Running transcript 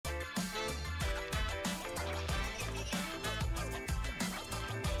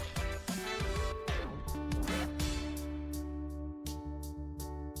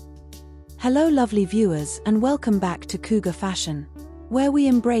Hello lovely viewers, and welcome back to Cougar Fashion, where we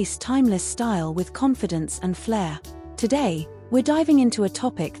embrace timeless style with confidence and flair. Today, we're diving into a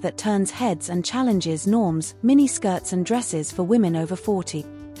topic that turns heads and challenges norms: mini skirts and dresses for women over 40.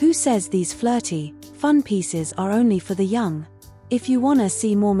 Who says these flirty, fun pieces are only for the young? If you wanna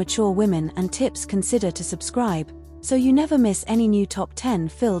see more mature women and tips, consider to subscribe, so you never miss any new top 10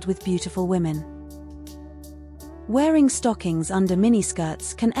 filled with beautiful women. Wearing stockings under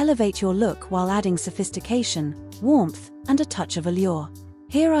miniskirts can elevate your look while adding sophistication, warmth, and a touch of allure.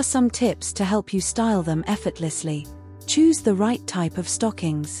 Here are some tips to help you style them effortlessly. Choose the right type of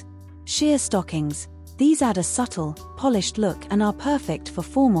stockings. Sheer stockings. These add a subtle, polished look and are perfect for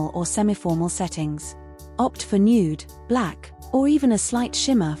formal or semi-formal settings. Opt for nude, black, or even a slight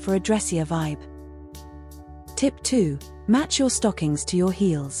shimmer for a dressier vibe. Tip 2. Match your stockings to your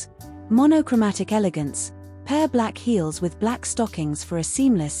heels. Monochromatic elegance. Pair black heels with black stockings for a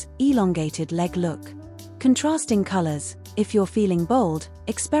seamless, elongated leg look. Contrasting colors. If you're feeling bold,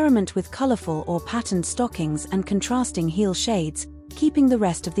 experiment with colorful or patterned stockings and contrasting heel shades, keeping the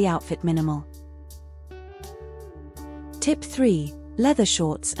rest of the outfit minimal. Tip 3. Leather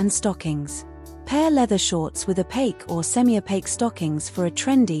shorts and stockings. Pair leather shorts with opaque or semi-opaque stockings for a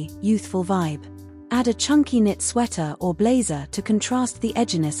trendy, youthful vibe. Add a chunky knit sweater or blazer to contrast the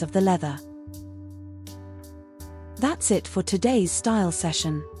edginess of the leather. That's it for today's style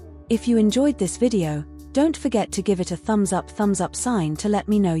session. If you enjoyed this video, don't forget to give it a thumbs up sign to let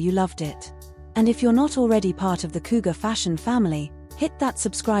me know you loved it. And if you're not already part of the Cougar Fashion family, hit that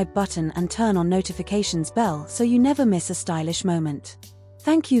subscribe button and turn on notifications bell so you never miss a stylish moment.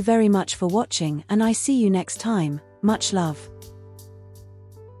 Thank you very much for watching, and I see you next time. Much love.